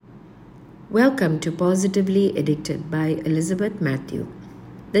Welcome to Positively Addicted by Elizabeth Matthew.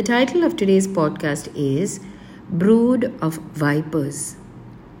 The title of today's podcast is Brood of Vipers.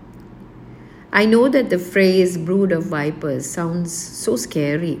 I know that the phrase brood of vipers sounds so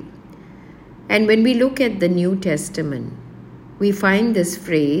scary. And when we look at the New Testament, we find this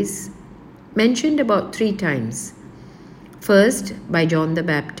phrase mentioned about 3 times. First by John the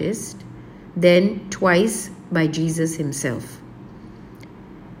Baptist, then twice by Jesus himself.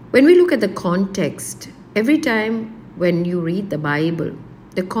 When we look at the context, every time when you read the Bible,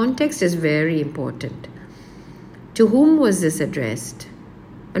 the context is very important. To whom was this addressed?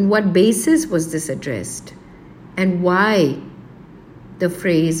 On what basis was this addressed? And why the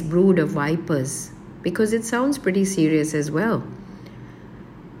phrase brood of vipers? Because it sounds pretty serious as well.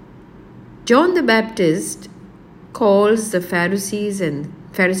 John the Baptist calls the Pharisees and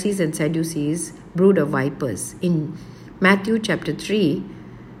Sadducees brood of vipers. In Matthew chapter 3,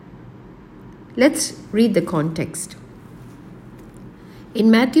 let's read the context.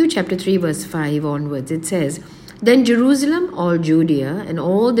 In Matthew chapter 3 verse 5 onwards, it says, "Then Jerusalem, all Judea, and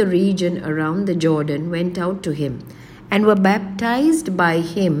all the region around the Jordan went out to him, and were baptized by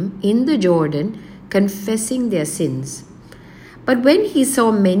him in the Jordan, confessing their sins. But when he saw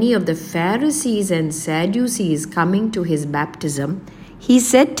many of the Pharisees and Sadducees coming to his baptism, he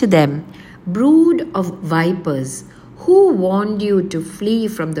said to them, 'Brood of vipers, who warned you to flee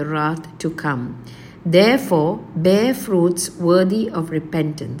from the wrath to come? Therefore, bear fruits worthy of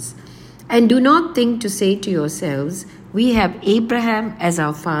repentance. And do not think to say to yourselves, we have Abraham as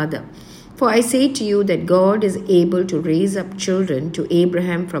our father. For I say to you that God is able to raise up children to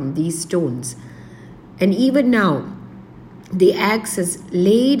Abraham from these stones. And even now, the axe is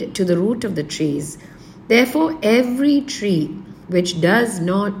laid to the root of the trees. Therefore, every tree which does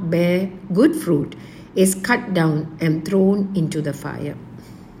not bear good fruit is cut down and thrown into the fire.'"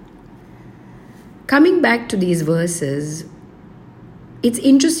 Coming back to these verses, it's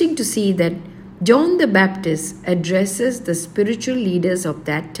interesting to see that John the Baptist addresses the spiritual leaders of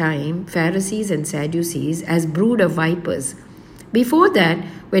that time, Pharisees and Sadducees, as brood of vipers. Before that,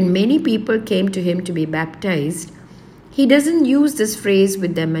 when many people came to him to be baptized, he doesn't use this phrase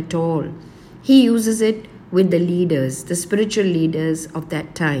with them at all. He uses it with the leaders, the spiritual leaders of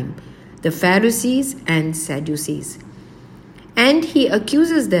that time, the Pharisees and Sadducees. And he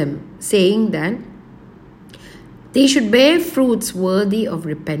accuses them, saying that they should bear fruits worthy of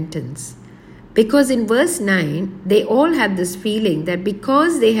repentance. Because in verse 9, they all had this feeling that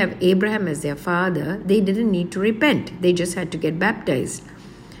because they have Abraham as their father, they didn't need to repent. They just had to get baptized.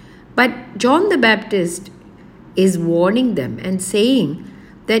 But John the Baptist is warning them and saying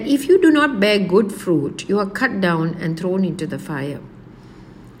that if you do not bear good fruit, you are cut down and thrown into the fire.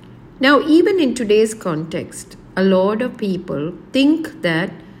 Now, even in today's context, a lot of people think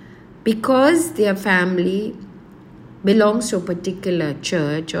that because their family belongs to a particular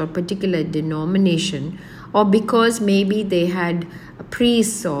church or particular denomination, or because maybe they had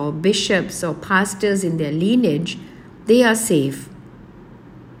priests or bishops or pastors in their lineage, they are safe.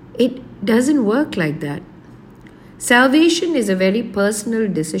 It doesn't work like that. Salvation is a very personal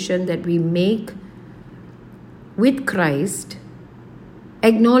decision that we make with Christ,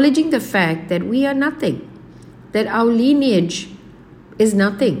 acknowledging the fact that we are nothing, that our lineage is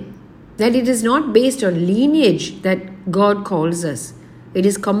nothing, that it is not based on lineage that God calls us. It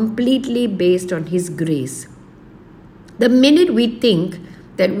is completely based on His grace. The minute we think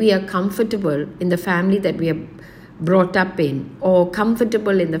that we are comfortable in the family that we are brought up in, or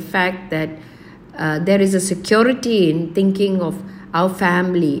comfortable in the fact that there is a security in thinking of our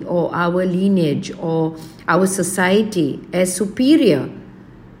family or our lineage or our society as superior,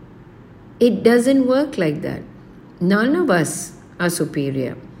 it doesn't work like that. None of us are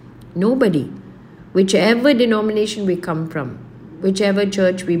superior. Nobody. Whichever denomination we come from, whichever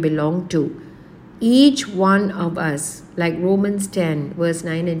church we belong to, each one of us, like Romans 10 verse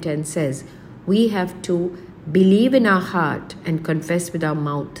 9 and 10 says, we have to believe in our heart and confess with our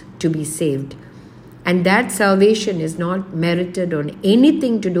mouth to be saved. And that salvation is not merited on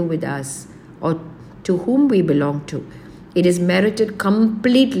anything to do with us or to whom we belong to. It is merited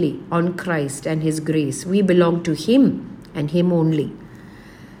completely on Christ and His grace. We belong to Him and Him only.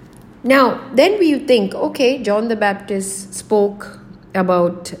 Now, then we think, okay, John the Baptist spoke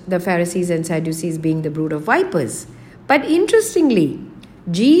about the Pharisees and Sadducees being the brood of vipers. But interestingly,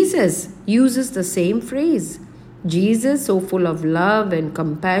 Jesus uses the same phrase. Jesus, so full of love and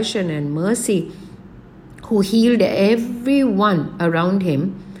compassion and mercy, who healed everyone around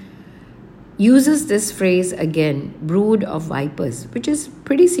Him, uses this phrase again, brood of vipers, which is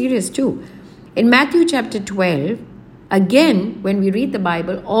pretty serious too. In Matthew chapter 12, Again, when we read the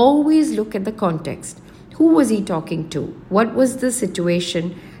Bible, always look at the context. Who was he talking to? What was the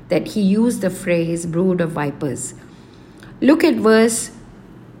situation that he used the phrase brood of vipers? Look at verse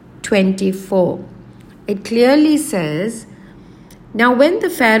 24. It clearly says, "Now when the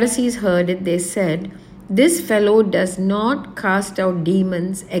Pharisees heard it, they said, 'This fellow does not cast out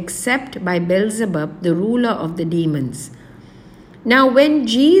demons except by Beelzebub, the ruler of the demons.'" Now when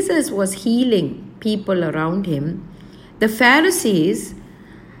Jesus was healing people around him, the Pharisees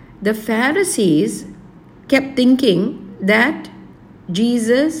kept thinking that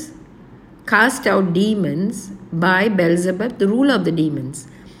Jesus cast out demons by Beelzebub, the ruler of the demons.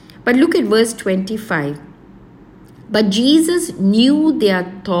 But look at verse 25. "But Jesus knew their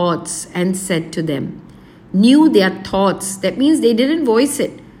thoughts and said to them," knew their thoughts. That means they didn't voice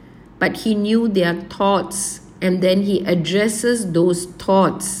it, but he knew their thoughts. And then he addresses those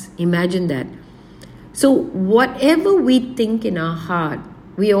thoughts. Imagine that. So whatever we think in our heart,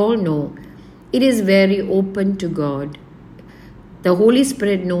 we all know it is very open to God. The Holy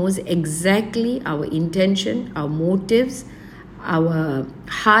Spirit knows exactly our intention, our motives, our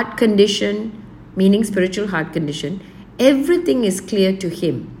heart condition, meaning spiritual heart condition. Everything is clear to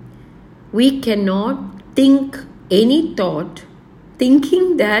Him. We cannot think any thought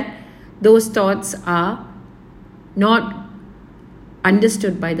thinking that those thoughts are not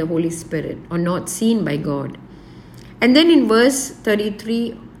understood by the Holy Spirit or not seen by God. And then in verse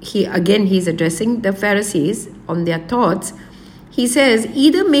 33, he's addressing the Pharisees on their thoughts. He says,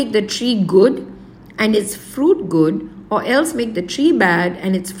 "Either make the tree good and its fruit good, or else make the tree bad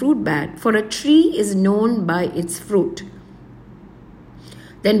and its fruit bad, for a tree is known by its fruit."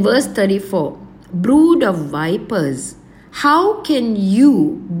 Then verse 34, "Brood of vipers, how can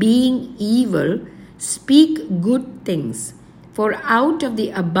you, being evil, speak good things? For out of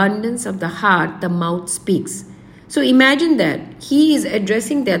the abundance of the heart, the mouth speaks." So imagine that. He is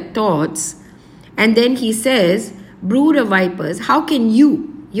addressing their thoughts, and then he says, "Brood of vipers, how can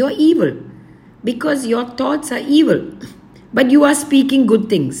you're evil, because your thoughts are evil, but you are speaking good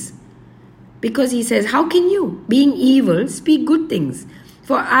things." Because he says, how can you, being evil, speak good things?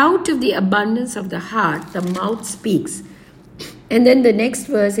 For out of the abundance of the heart, the mouth speaks. And then the next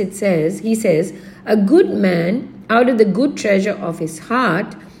verse he says, "A good man out of the good treasure of his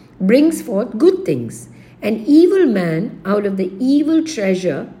heart brings forth good things. An evil man out of the evil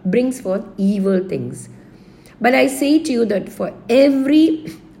treasure brings forth evil things. But I say to you that for every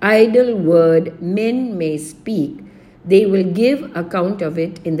idle word men may speak, they will give account of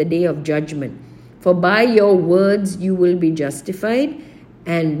it in the day of judgment. For by your words you will be justified,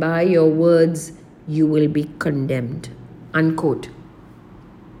 and by your words you will be condemned." Unquote.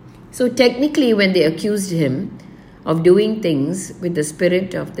 So technically, when they accused him of doing things with the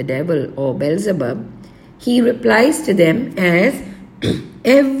spirit of the devil or Beelzebub, he replies to them as,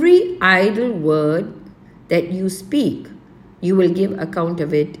 "Every idle word that you speak, you will give account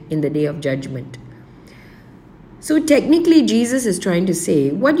of it in the day of judgment." So technically, Jesus is trying to say,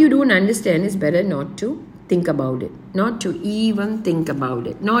 what you don't understand is better not to think about it, not to even think about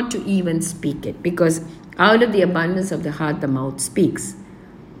it, not to even speak it, because out of the abundance of the heart, the mouth speaks.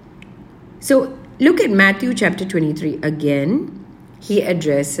 So look at Matthew chapter 23 again. He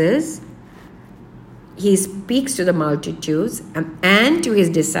speaks to the multitudes and to his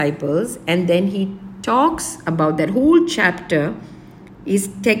disciples, and then he talks about that whole chapter is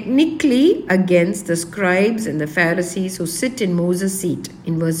technically against the scribes and the Pharisees who sit in Moses' seat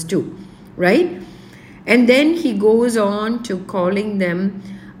in verse 2, right? And then he goes on to calling them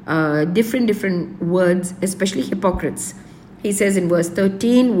different words, especially hypocrites. He says in verse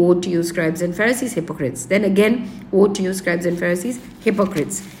 13, "Woe to you, scribes and Pharisees, hypocrites." Then again, "Woe to you, scribes and Pharisees,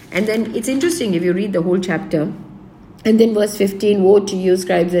 hypocrites." And then it's interesting if you read the whole chapter. And then verse 15, "Woe to you,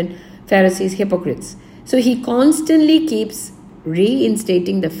 scribes and Pharisees, hypocrites." So he constantly keeps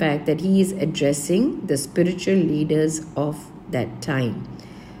reinstating the fact that he is addressing the spiritual leaders of that time,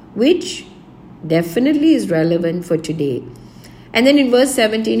 which definitely is relevant for today. And then in verse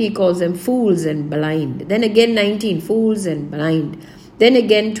 17, he calls them fools and blind. Then again 19, fools and blind. Then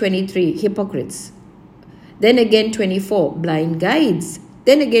again 23, hypocrites. Then again 24, blind guides.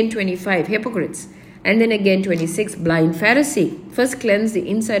 Then again 25, hypocrites. And then again 26, blind Pharisee. First cleanse the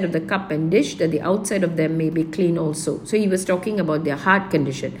inside of the cup and dish, that the outside of them may be clean also. So he was talking about their heart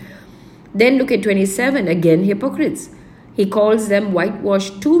condition. Then look at 27, again hypocrites. He calls them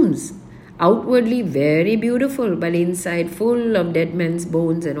whitewashed tombs. Outwardly very beautiful, but inside full of dead men's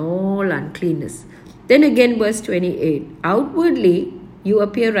bones and all uncleanness. Then again verse 28, outwardly you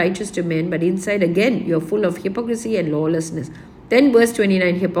appear righteous to men, but inside again you are full of hypocrisy and lawlessness. Then verse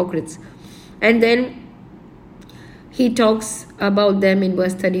 29, hypocrites. And then he talks about them in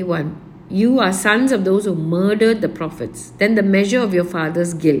verse 31. You are sons of those who murdered the prophets. Then the measure of your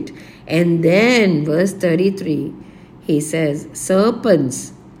father's guilt. And then verse 33, he says,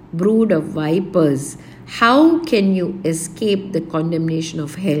 serpents, brood of vipers, how can you escape the condemnation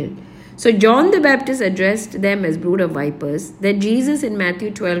of hell? So John the Baptist addressed them as brood of vipers. Then Jesus in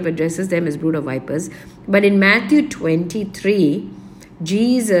Matthew 12 addresses them as brood of vipers. But in Matthew 23,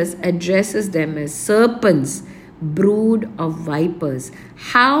 Jesus addresses them as serpents, brood of vipers.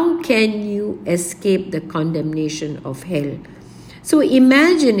 How can you escape the condemnation of hell? So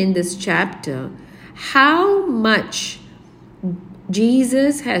imagine in this chapter how much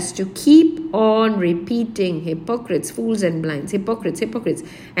Jesus has to keep on repeating hypocrites, fools and blinds, hypocrites, hypocrites.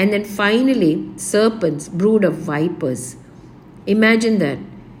 And then finally, serpents, brood of vipers. Imagine that.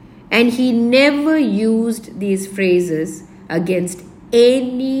 And he never used these phrases against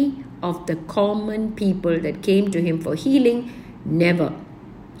any of the common people that came to him for healing. Never.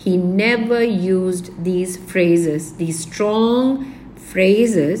 He never used these phrases, these strong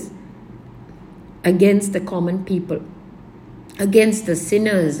phrases against the common people, against the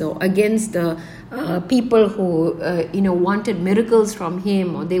sinners, or against the people who wanted miracles from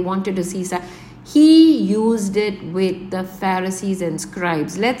him, or they wanted to see. He used it with the Pharisees and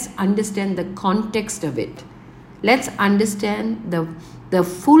scribes. Let's understand the context of it. Let's understand the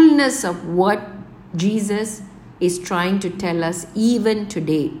fullness of what Jesus is trying to tell us even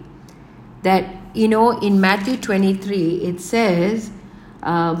today. That, in Matthew 23, it says,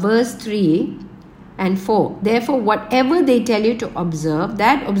 verse 3 and 4, therefore whatever they tell you to observe,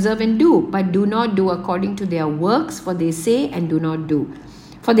 that observe and do, but do not do according to their works, for they say and do not do.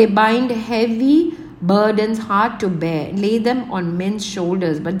 For they bind heavy burdens hard to bear, and lay them on men's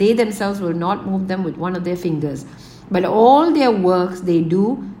shoulders, but they themselves will not move them with one of their fingers. But all their works they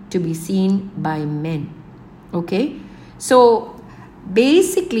do to be seen by men. Okay? So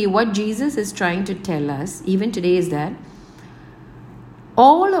basically what Jesus is trying to tell us even today is that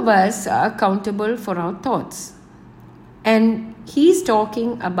all of us are accountable for our thoughts. And he's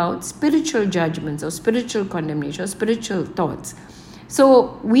talking about spiritual judgments or spiritual condemnation or spiritual thoughts.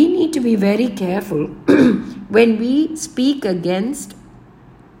 So we need to be very careful when we speak against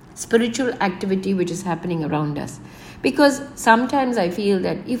spiritual activity which is happening around us. Because sometimes I feel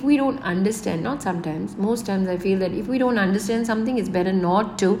that if we don't understand, not sometimes, most times I feel that if we don't understand something, it's better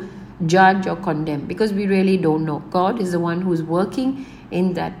not to judge or condemn, because we really don't know. God is the one who's working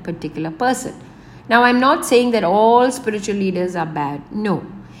in that particular person. Now, I'm not saying that all spiritual leaders are bad. No.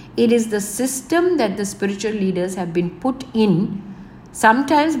 It is the system that the spiritual leaders have been put in,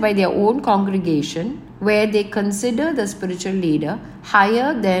 sometimes by their own congregation, where they consider the spiritual leader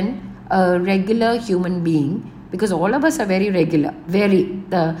higher than a regular human being, because all of us are very regular.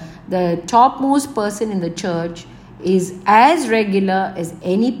 The topmost person in the church is as regular as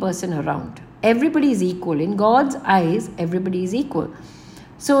any person around. Everybody is equal. In God's eyes, everybody is equal.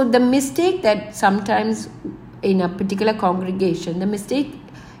 So the mistake that sometimes in a particular congregation, the mistake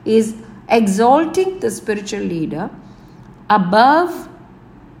is exalting the spiritual leader above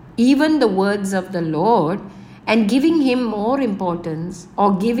even the words of the Lord and giving him more importance,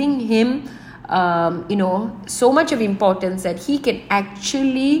 or giving him so much of importance that he can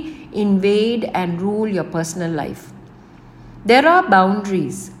actually invade and rule your personal life. There are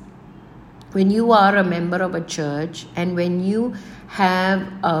boundaries when you are a member of a church, and when you have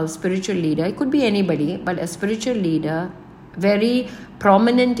a spiritual leader. It could be anybody, but a spiritual leader very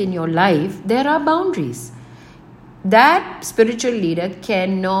prominent in your life. There are boundaries. That spiritual leader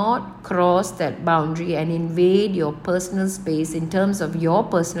cannot cross that boundary and invade your personal space in terms of your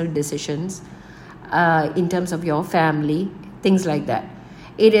personal decisions, in terms of your family, things like that.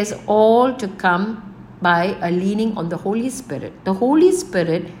 It is all to come by a leaning on the Holy Spirit. The Holy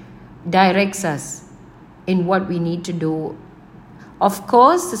Spirit directs us in what we need to do. Of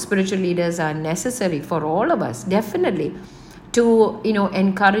course, the spiritual leaders are necessary for all of us, definitely, to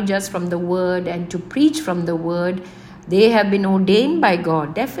encourage us from the word and to preach from the word. They have been ordained by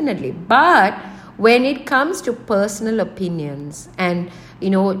God, definitely. But when it comes to personal opinions, and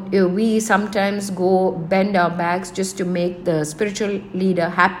we sometimes go bend our backs just to make the spiritual leader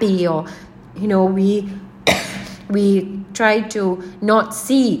happy, or we try to not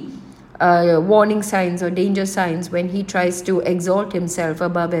see warning signs or danger signs when he tries to exalt himself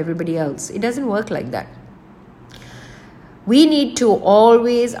above everybody else. It doesn't work like that. We need to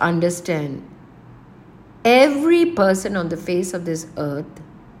always understand every person on the face of this earth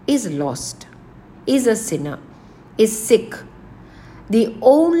is lost, is a sinner, is sick. The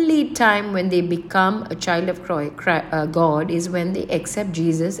only time when they become a child of God is when they accept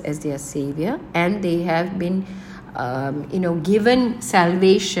Jesus as their Savior, and they have been given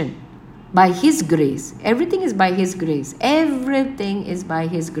salvation by His grace. Everything is by His grace. Everything is by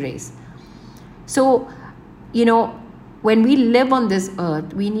His grace. So, when we live on this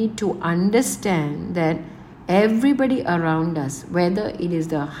earth, we need to understand that everybody around us, whether it is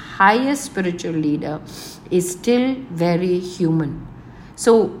the highest spiritual leader, is still very human.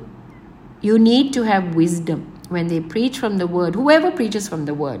 So, you need to have wisdom when they preach from the word, whoever preaches from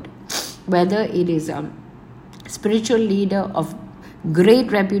the word, whether it is a spiritual leader of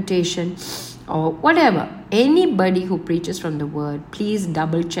great reputation or whatever, anybody who preaches from the word, please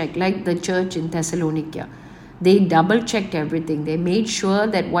double check. Like the church in Thessalonica, they double checked everything. They made sure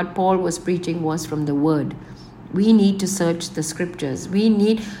that what Paul was preaching was from the word. We need to search the scriptures. We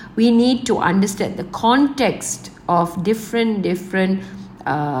need to understand the context of different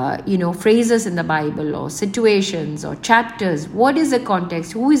phrases in the Bible, or situations or chapters. What is the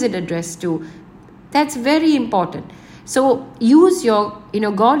context? Who is it addressed to? That's very important. So use your,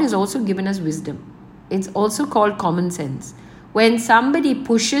 God has also given us wisdom. It's also called common sense. When somebody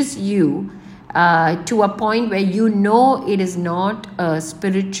pushes you to a point where it is not a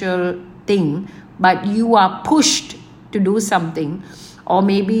spiritual thing, but you are pushed to do something, or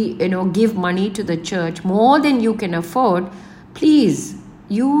maybe, give money to the church more than you can afford, please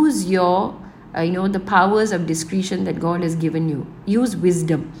use your, the powers of discretion that God has given you. Use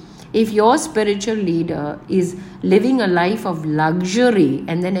wisdom. If your spiritual leader is living a life of luxury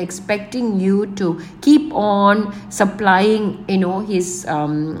and then expecting you to keep on supplying, his,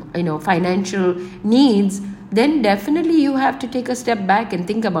 financial needs, then definitely you have to take a step back and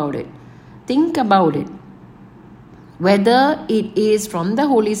think about it. Think about it. Whether it is from the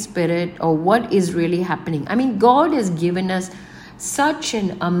Holy Spirit or what is really happening. I mean, God has given us such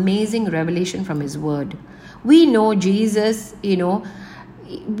an amazing revelation from His Word. We know Jesus,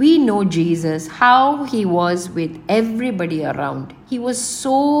 how He was with everybody around. He was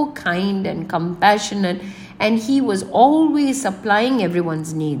so kind and compassionate, and He was always supplying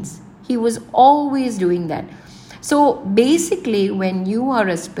everyone's needs. He was always doing that. So basically, when you are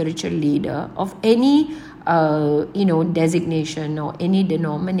a spiritual leader of any designation or any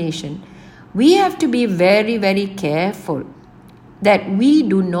denomination, we have to be very, very careful that we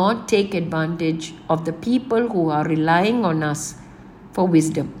do not take advantage of the people who are relying on us for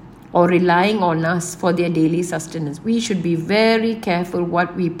wisdom or relying on us for their daily sustenance. We should be very careful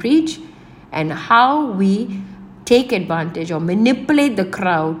what we preach and how we take advantage or manipulate the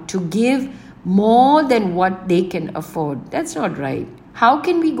crowd to give more than what they can afford. That's not right. How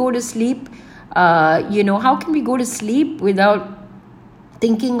can we go to sleep? How can we go to sleep without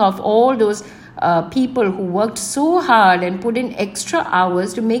thinking of all those people who worked so hard and put in extra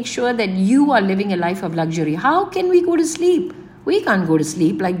hours to make sure that you are living a life of luxury? How can we go to sleep? We can't go to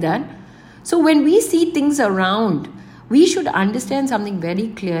sleep like that. So when we see things around, we should understand something very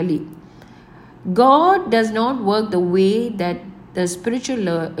clearly. God does not work the way that the spiritual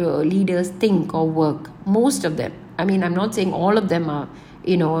leaders think or work. Most of them. I mean, I'm not saying all of them are,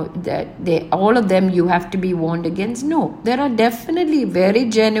 all of them you have to be warned against. No, there are definitely very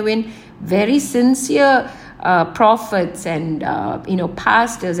genuine, very sincere prophets and,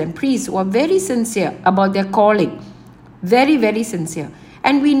 pastors and priests who are very sincere about their calling. Very, very sincere.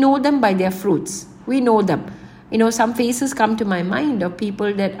 And we know them by their fruits. We know them. Some faces come to my mind of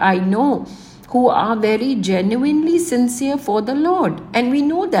people that I know who are very genuinely sincere for the Lord. And we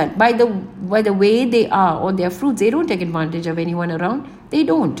know that by the way they are or their fruits. They don't take advantage of anyone around. They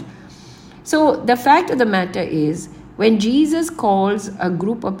don't. So the fact of the matter is, when Jesus calls a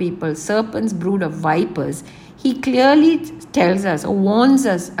group of people serpents, brood of vipers, He clearly tells us or warns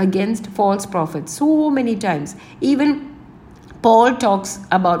us against false prophets so many times. Even Paul talks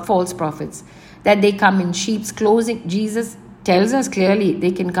about false prophets, that they come in sheep's clothing. Jesus tells us clearly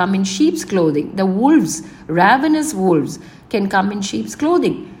they can come in sheep's clothing. The wolves, ravenous wolves, can come in sheep's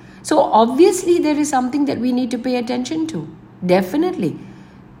clothing. So obviously there is something that we need to pay attention to. Definitely.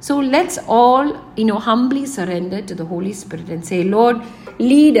 So let's all, humbly surrender to the Holy Spirit and say, Lord,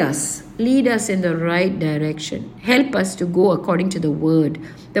 lead us in the right direction. Help us to go according to the word.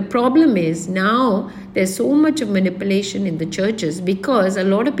 The problem is now there's so much of manipulation in the churches because a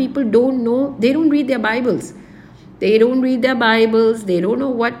lot of people don't know, they don't read their Bibles. They don't read their Bibles. They don't know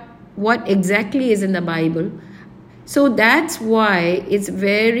what exactly is in the Bible. So that's why it's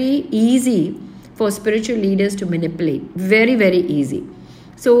very easy for spiritual leaders to manipulate. Very, very easy.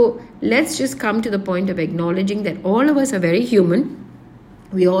 So let's just come to the point of acknowledging that all of us are very human.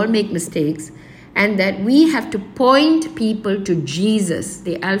 We all make mistakes. And that we have to point people to Jesus,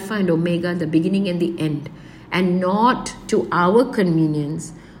 the Alpha and Omega, the beginning and the end. And not to our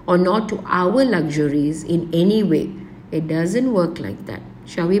convenience or not to our luxuries in any way. It doesn't work like that.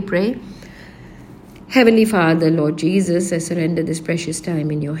 Shall we pray? Heavenly Father, Lord Jesus, I surrender this precious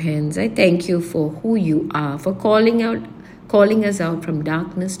time in your hands. I thank you for who you are, for calling us out from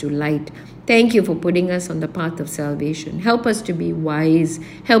darkness to light. Thank you for putting us on the path of salvation. Help us to be wise.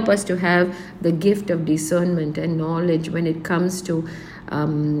 Help us to have the gift of discernment and knowledge when it comes to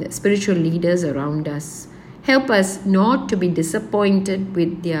spiritual leaders around us. Help us not to be disappointed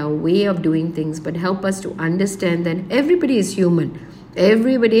with their way of doing things, but help us to understand that everybody is human.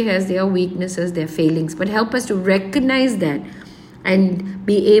 Everybody has their weaknesses, their failings, but help us to recognize that and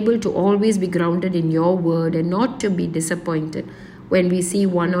be able to always be grounded in your word and not to be disappointed when we see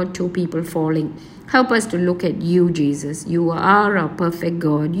one or two people falling. Help us to look at you, Jesus. You are our perfect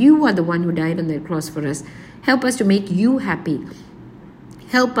God. You are the one who died on the cross for us. Help us to make you happy.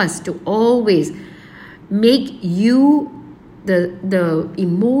 Help us to always make you the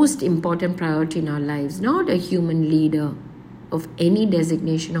most important priority in our lives, not a human leader of any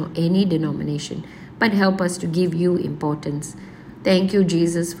designation or any denomination, but help us to give you importance. Thank you,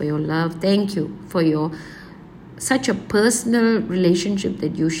 Jesus, for your love. Thank you for your such a personal relationship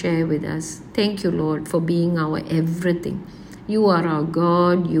that you share with us. Thank you, Lord, for being our everything. You are our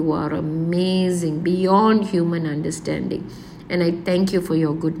God. You are amazing, beyond human understanding. And I thank you for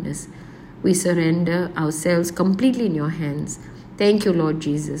your goodness. We surrender ourselves completely in your hands. Thank you, Lord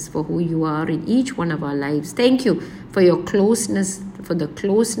Jesus, for who you are in each one of our lives. Thank you for your closeness, for the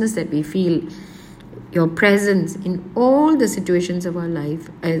closeness that we feel, your presence in all the situations of our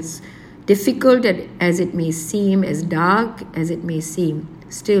life, as difficult as it may seem, as dark as it may seem.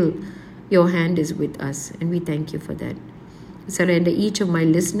 Still, your hand is with us, and we thank you for that. I surrender each of my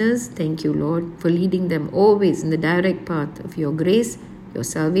listeners. Thank you, Lord, for leading them always in the direct path of your grace, your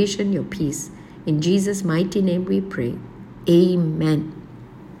salvation, your peace. In Jesus' mighty name we pray. Amen.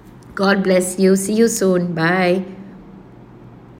 God bless you. See you soon. Bye.